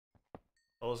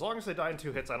Well, as long as they die in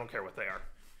 2 hits, I don't care what they are.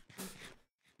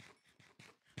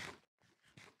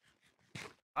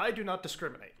 I do not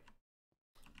discriminate.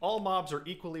 All mobs are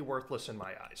equally worthless in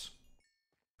my eyes.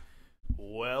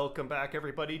 Welcome back,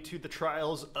 everybody, to the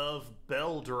Trials of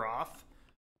Beldroth.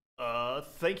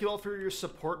 Thank you all for your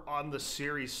support on the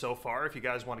series so far. If you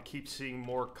guys want to keep seeing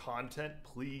more content,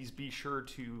 please be sure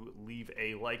to leave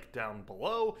a like down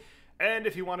below. And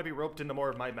if you want to be roped into more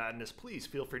of my madness, please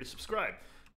feel free to subscribe.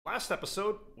 Last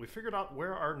episode, we figured out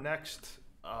where our next,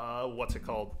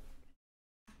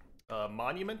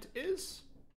 monument is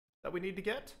that we need to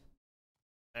get.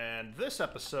 And this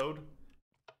episode,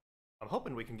 I'm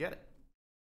hoping we can get it.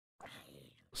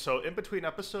 So in between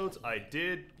episodes, I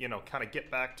did, kind of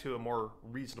get back to a more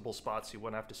reasonable spot so you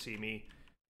wouldn't have to see me,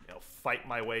 fight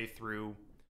my way through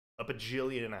a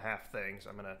bajillion and a half things.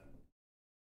 I'm gonna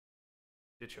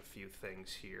ditch a few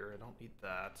things here. I don't need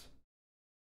that.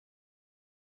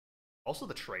 Also,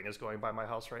 the train is going by my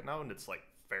house right now, and it's, like,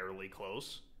 fairly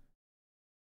close.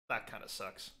 That kind of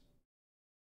sucks.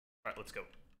 Alright, let's go.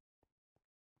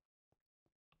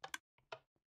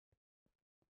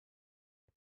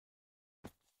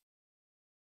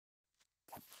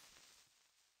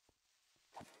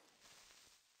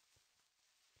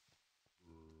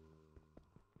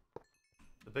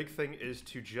 The big thing is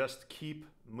to just keep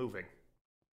moving.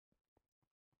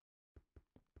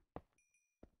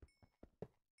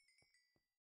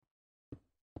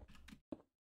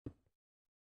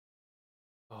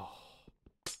 Oh.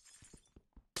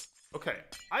 Okay,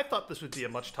 I thought this would be a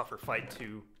much tougher fight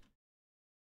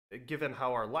given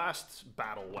how our last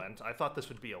battle went, I thought this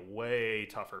would be a way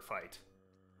tougher fight.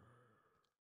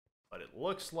 But it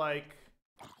looks like...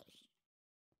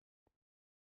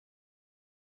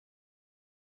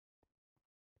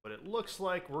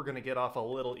 we're gonna get off a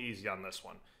little easy on this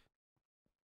one.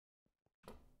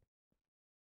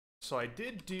 So I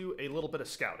did do a little bit of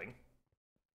scouting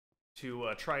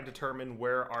to try and determine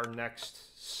where our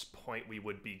next point we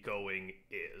would be going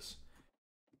is.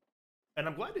 And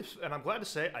I'm glad to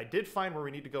say I did find where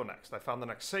we need to go next. I found the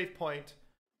next save point.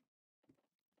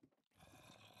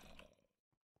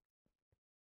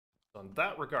 So in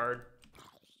that regard,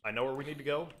 I know where we need to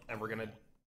go, and we're gonna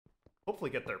hopefully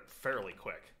get there fairly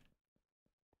quick.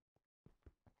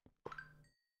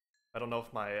 I don't know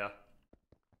if my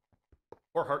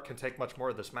poor heart can take much more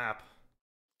of this map.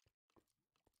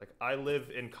 Like, I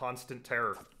live in constant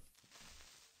terror.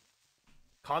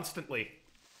 Constantly.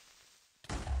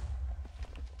 Oh,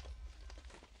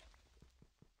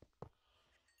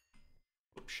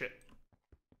 shit.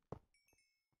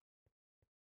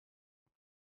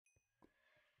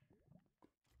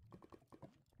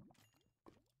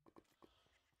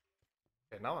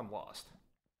 Okay, now I'm lost.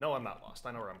 No, I'm not lost.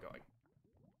 I know where I'm going.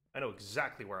 I know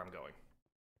exactly where I'm going.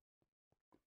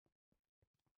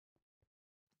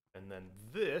 And then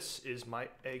this is my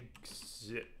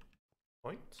exit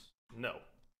point? No.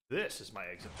 This is my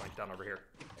exit point down over here.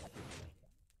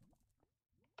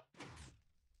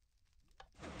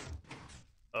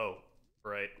 Oh,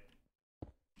 right.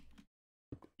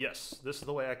 Yes, this is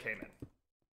the way I came in.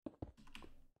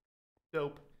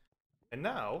 Dope. And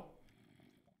now,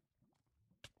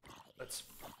 let's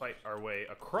fight our way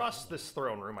across this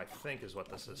throne room, I think is what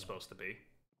this is supposed to be.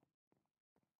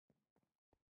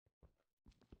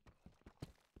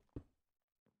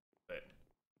 Wait.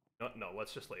 No,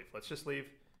 let's just leave. Let's just leave.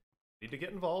 Need to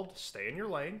get involved. Stay in your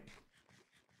lane.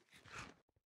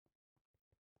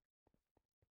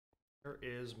 Where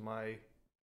is my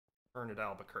turn at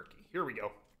Albuquerque? Here we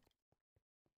go.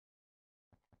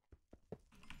 I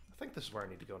think this is where I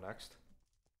need to go next.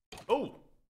 Oh!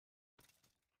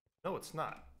 No, it's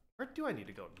not. Where do I need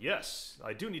to go? Yes,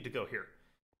 I do need to go here.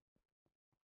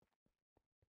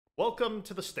 Welcome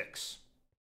to the sticks.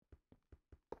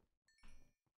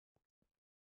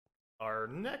 Our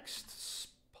next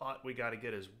spot we gotta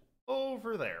get is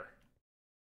over there.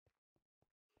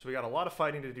 So we got a lot of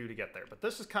fighting to do to get there, but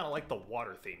this is kind of like the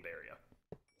water-themed area.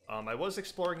 I was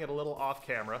exploring it a little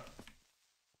off-camera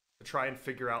to try and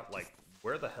figure out, like,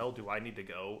 where the hell do I need to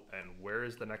go and where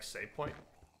is the next save point?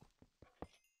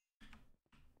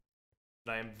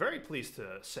 And I am very pleased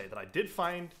to say that I did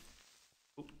find...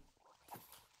 Ooh.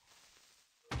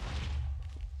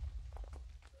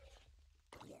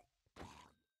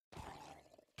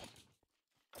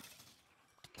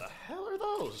 The hell are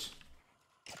those?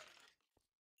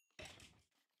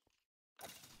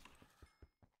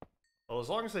 Well, as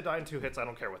long as they die in 2 hits, I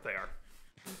don't care what they are.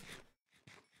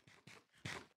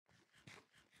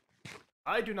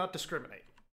 I do not discriminate.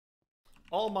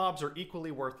 All mobs are equally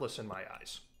worthless in my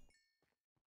eyes.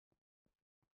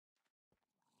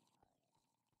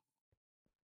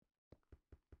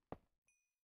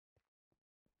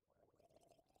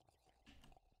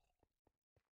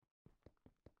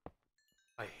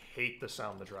 hate the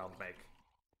sound the drowned make.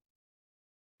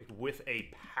 Like, with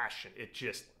a passion. It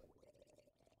just...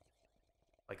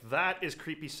 Like, that is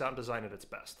creepy sound design at its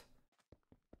best.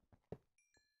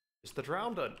 Is the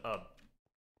drowned a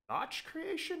Notch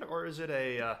creation, or is it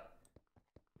a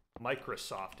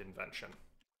Microsoft invention?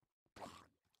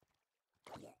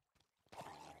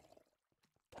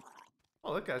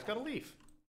 Oh, that guy's got a leaf.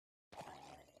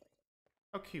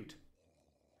 How cute.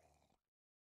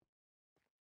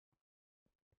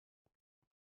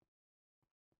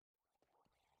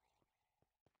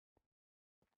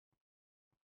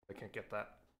 I can't get that.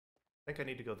 I think I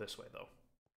need to go this way, though.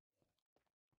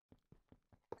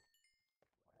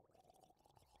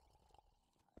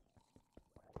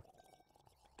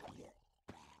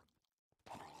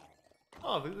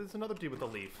 Oh, there's another dude with a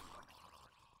leaf.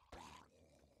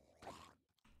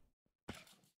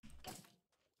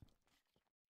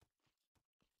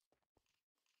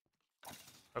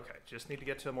 Okay, just need to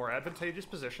get to a more advantageous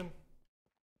position.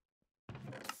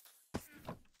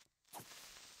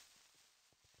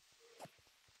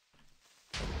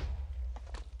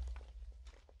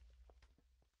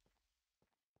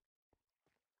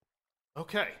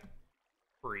 Okay.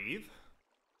 Breathe.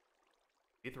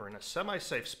 Breathe. We're in a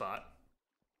semi-safe spot.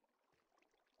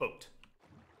 Boat.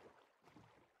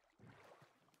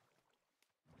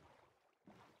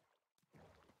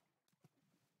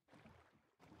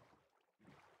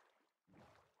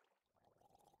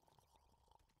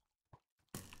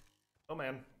 Oh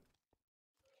man.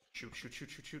 Shoot, shoot, shoot,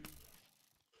 shoot, shoot.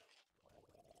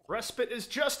 Respite is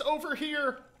just over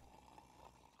here!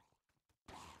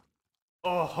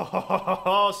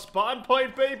 Oh, spawn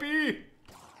point, baby!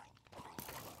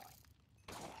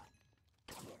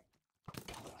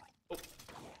 Oh.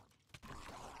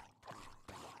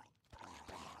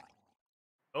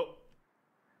 Oh.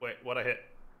 Wait, what I hit?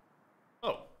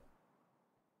 Oh.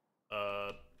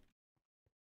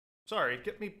 Sorry,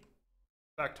 get me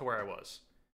back to where I was.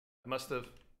 I must have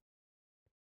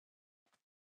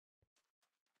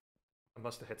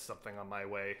hit something on my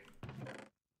way.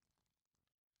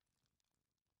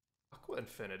 Aqua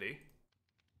Infinity?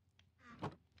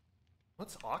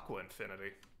 What's Aqua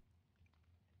Infinity?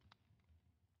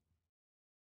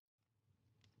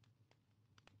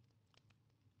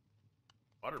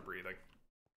 Water breathing.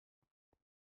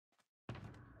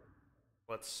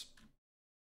 Let's...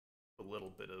 a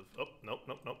little bit of... Oh, nope,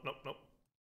 nope, nope, nope, nope.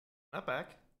 Not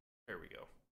back. There we go.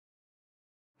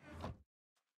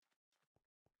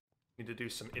 Need to do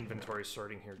some inventory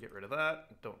sorting here. Get rid of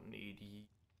that. Don't need...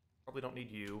 Probably don't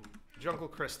need you. Jungle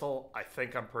Crystal, I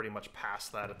think I'm pretty much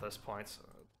past that at this point, so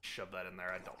shove that in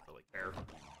there. I don't really care.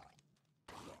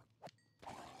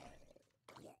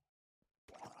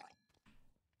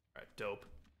 Alright, dope.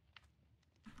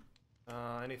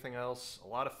 Anything else? A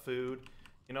lot of food.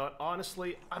 You know what?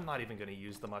 Honestly, I'm not even going to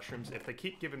use the mushrooms. If they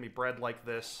keep giving me bread like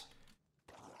this,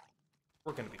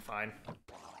 we're going to be fine.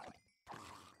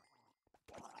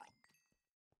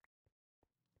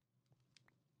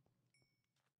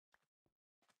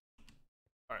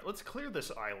 Alright, let's clear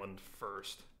this island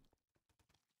first.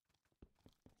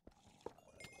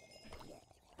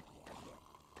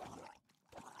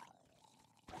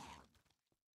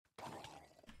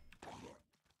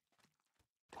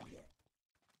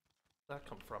 Where'd that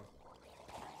come from?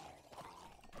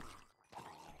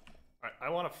 Alright, I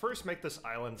want to first make this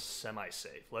island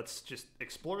semi-safe. Let's just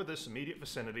explore this immediate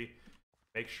vicinity.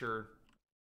 Make sure...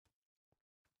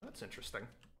 That's interesting.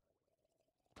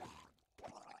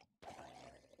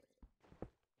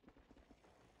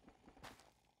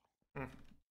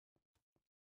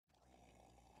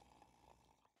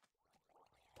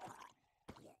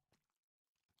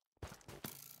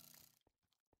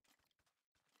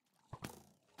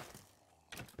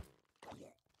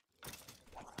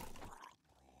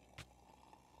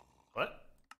 What?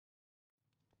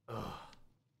 Ugh.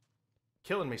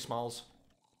 Killing me, Smalls.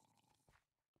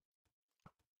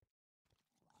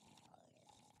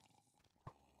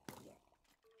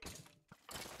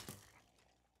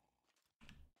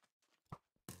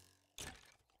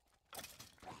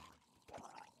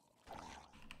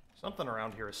 Something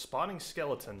around here is spawning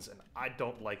skeletons, and I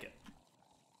don't like it.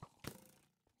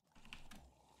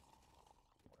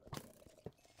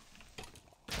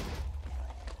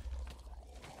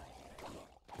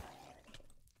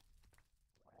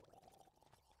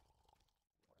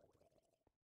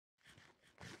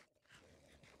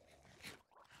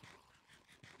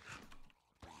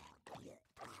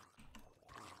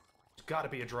 There's gotta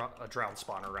be a drowned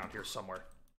spawner around here somewhere.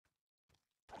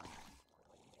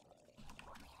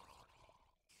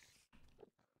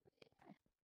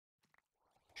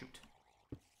 Shoot.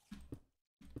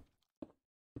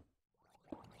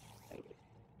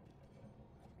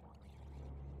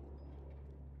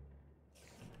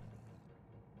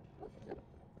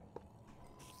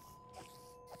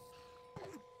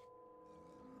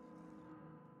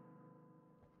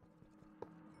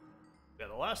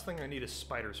 the last thing I need is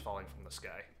spiders falling from the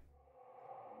sky.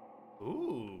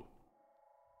 Ooh.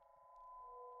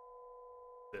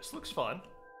 This looks fun.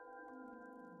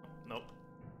 Nope.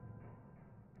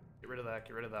 Get rid of that,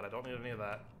 get rid of that. I don't need any of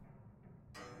that.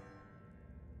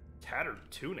 Tattered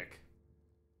tunic.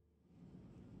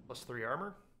 +3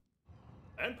 armor.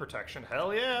 And protection.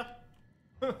 Hell yeah!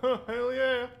 Hell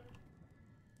yeah!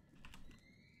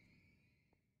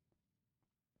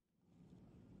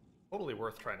 Totally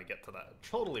worth trying to get to that.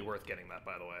 Totally worth getting that,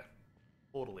 by the way.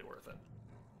 Totally worth it.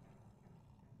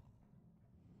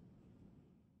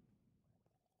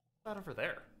 What's that over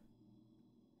there?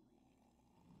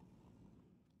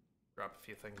 Drop a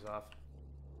few things off.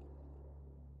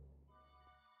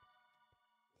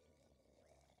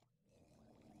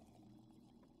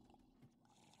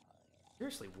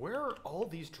 Seriously, where are all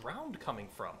these drowned coming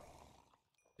from?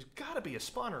 There's gotta be a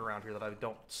spawner around here that I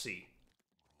don't see.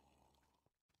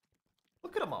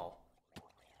 Look at them all.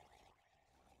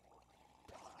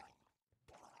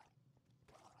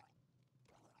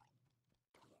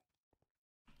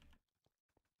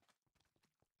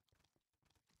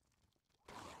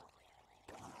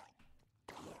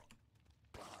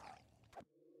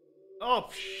 Oh,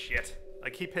 shit. I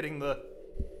keep hitting the...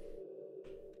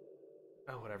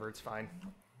 Oh, whatever, it's fine.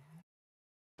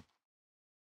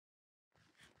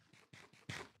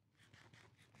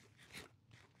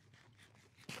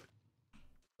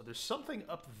 So there's something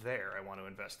up there I want to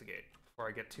investigate before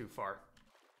I get too far.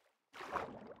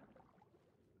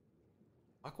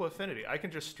 Aqua Affinity. I can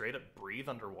just straight up breathe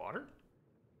underwater?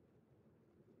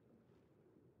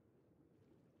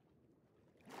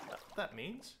 That's what that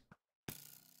means.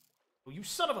 Oh, you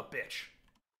son of a bitch!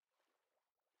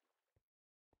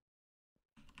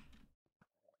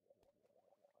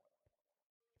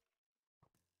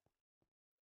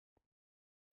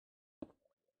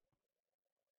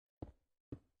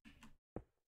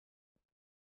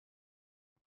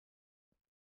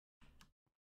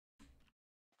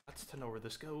 That's to know where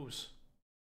this goes.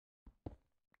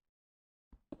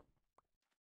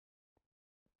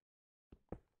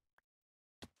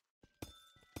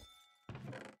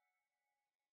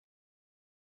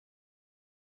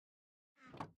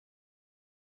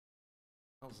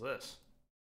 How's this?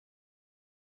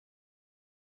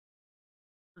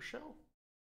 Stalker shell?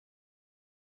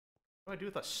 What do I do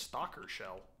with a stalker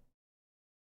shell?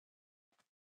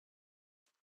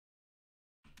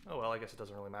 Oh well, I guess it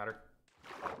doesn't really matter.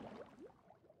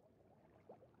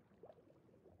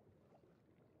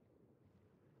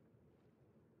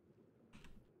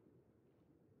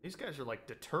 These guys are like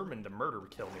determined to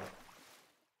kill me.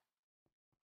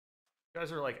 You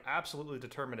guys are like absolutely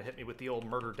determined to hit me with the old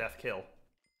murder, death, kill.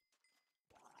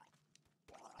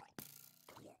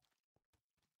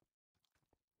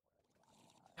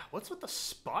 Yeah, what's with the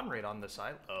spawn rate on this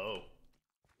island? Oh.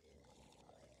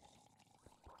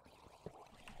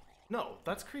 No,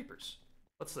 that's creepers.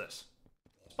 What's this?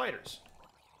 Spiders.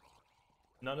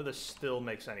 None of this still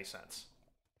makes any sense.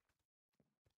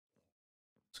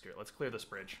 Screw it, let's clear this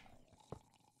bridge.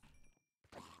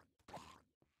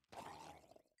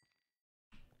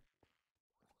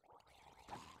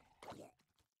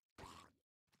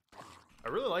 I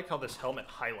really like how this helmet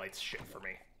highlights shit for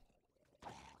me.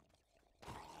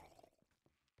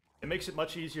 It makes it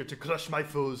much easier to crush my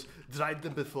foes, drive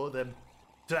them before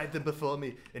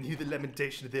me, and hear the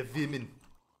lamentation of their vermin.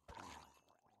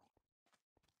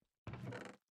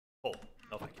 Oh,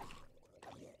 no thank you.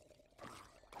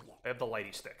 I have the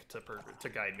lighty stick to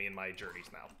guide me in my journeys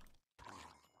now.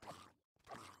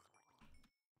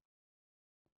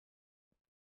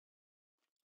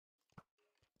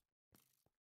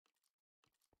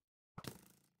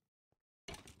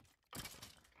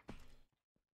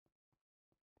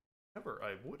 However,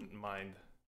 I wouldn't mind...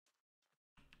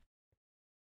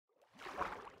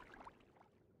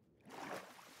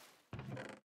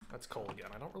 That's coal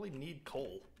again. I don't really need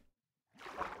coal.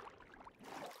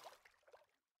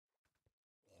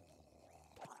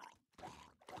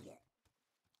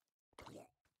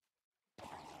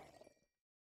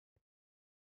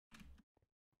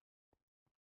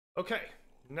 Okay,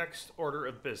 next order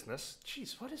of business.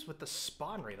 Jeez, what is with the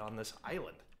spawn rate on this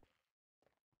island?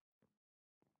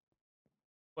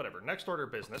 Whatever, next order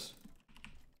of business.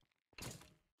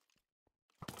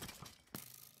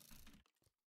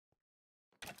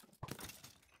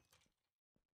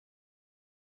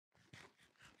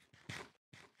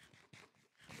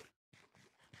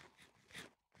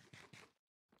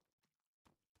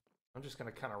 I'm just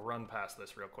gonna kind of run past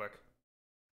this real quick.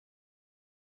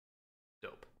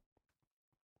 Dope.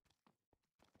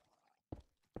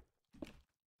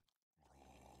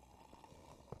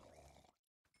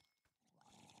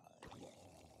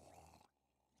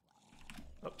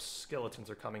 skeletons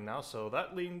are coming now, so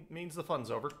that means the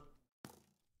fun's over.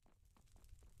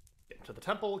 Get into the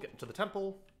temple, get into the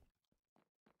temple.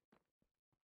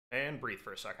 And breathe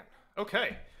for a second.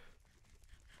 Okay.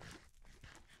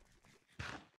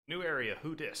 New area,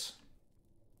 who dis?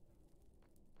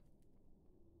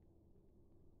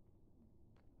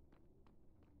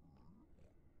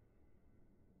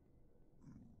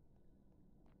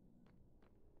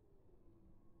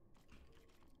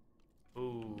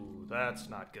 Ooh, that's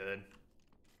not good.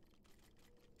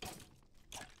 If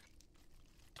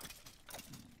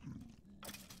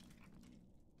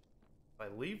I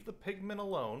leave the pigmen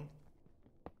alone,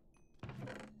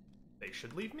 they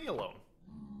should leave me alone.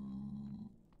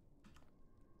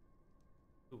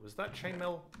 Ooh, was that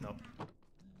chainmail? No.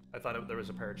 I thought there was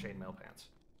a pair of chainmail pants.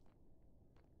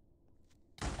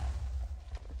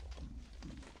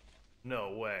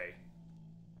 No way.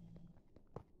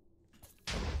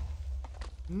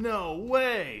 No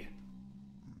way!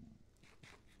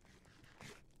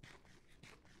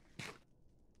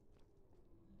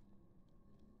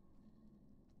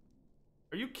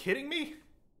 Are you kidding me?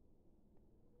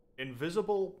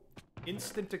 Invisible,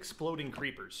 instant exploding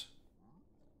creepers.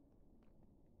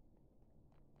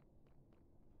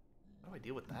 How do I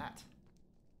deal with that?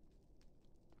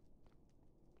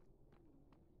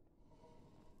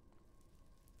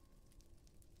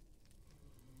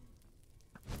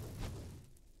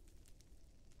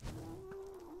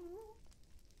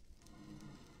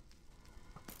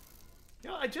 You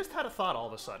know, I just had a thought all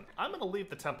of a sudden. I'm gonna leave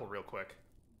the temple real quick.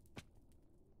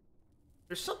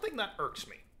 There's something that irks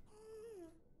me.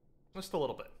 Just a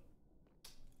little bit.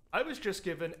 I was just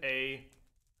given a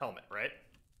helmet, right?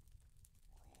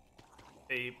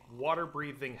 A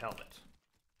water-breathing helmet.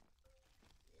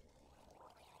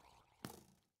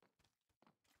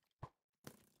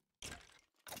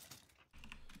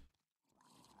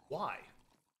 Why?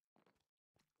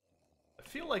 I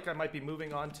feel like I might be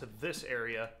moving on to this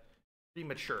area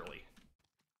prematurely.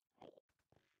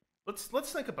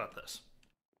 Let's think about this.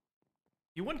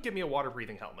 You wouldn't give me a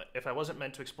water-breathing helmet if I wasn't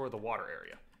meant to explore the water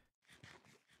area.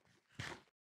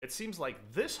 It seems like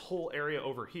this whole area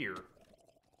over here...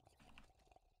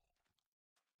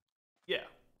 Yeah.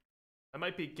 I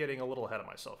might be getting a little ahead of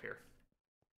myself here.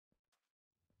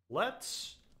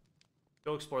 Let's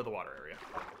go explore the water area.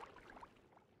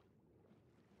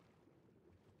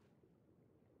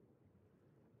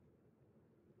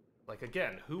 Like,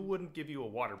 again, who wouldn't give you a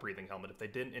water-breathing helmet if they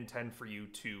didn't intend for you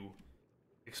to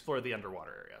explore the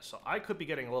underwater area? So I could be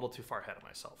getting a little too far ahead of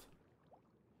myself.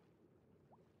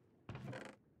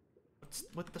 What's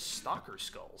with the stalker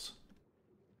skulls?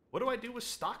 What do I do with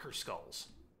stalker skulls?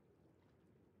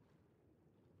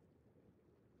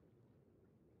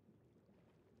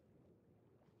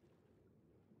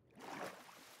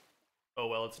 Oh,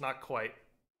 well, it's not quite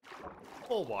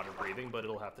full water-breathing, but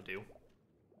it'll have to do.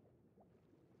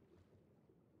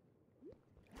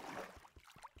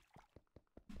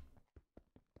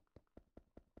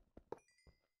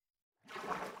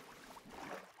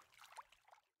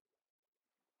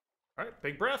 Alright,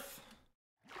 big breath.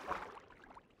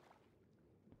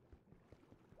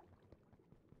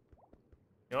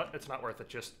 You know what? It's not worth it.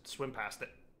 Just swim past it.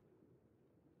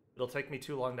 It'll take me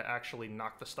too long to actually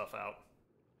knock the stuff out.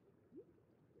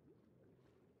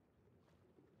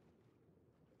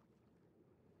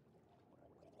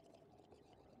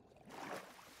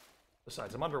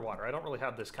 Besides, I'm underwater. I don't really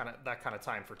have that kind of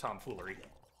time for tomfoolery.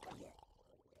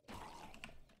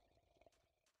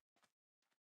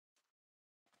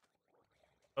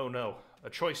 Oh no, a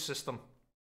choice system.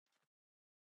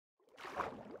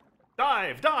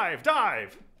 Dive, dive,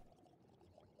 dive!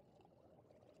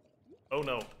 Oh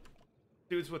no.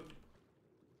 Dudes with...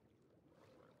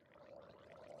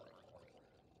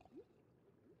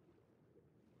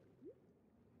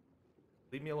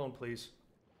 Leave me alone, please.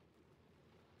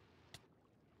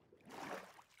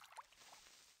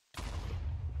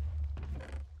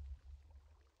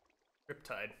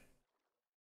 Riptide.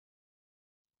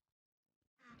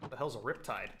 What the hell's a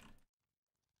riptide?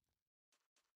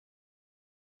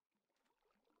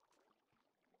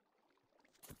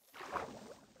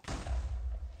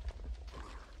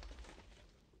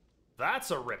 That's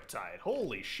a riptide.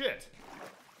 Holy shit.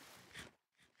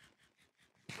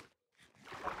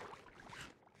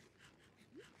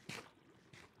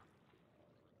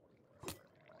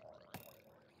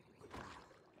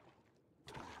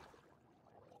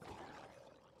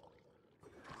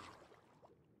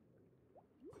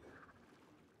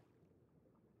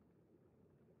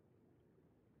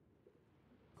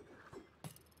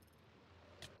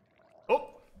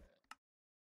 Oh.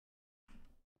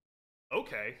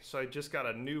 Okay. Okay, so I just got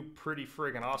a new pretty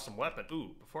friggin' awesome weapon. Ooh,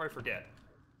 before I forget,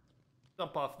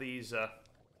 dump off these,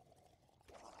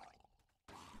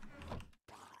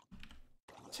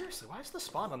 Seriously, why is the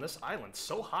spawn on this island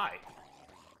so high?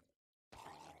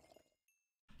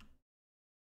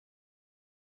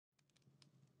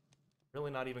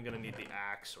 Really not even gonna need the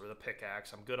axe or the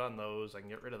pickaxe. I'm good on those. I can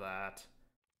get rid of that.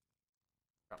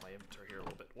 Got my inventory here a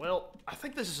little bit. Well, I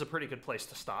think this is a pretty good place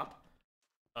to stop.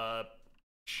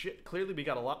 Shit, clearly we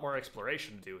got a lot more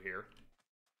exploration to do here.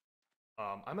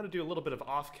 I'm gonna do a little bit of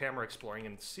off-camera exploring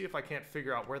and see if I can't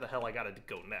figure out where the hell I gotta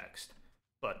go next.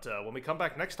 But when we come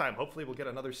back next time, hopefully we'll get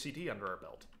another CD under our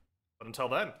belt. But until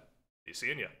then, be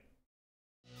seeing ya.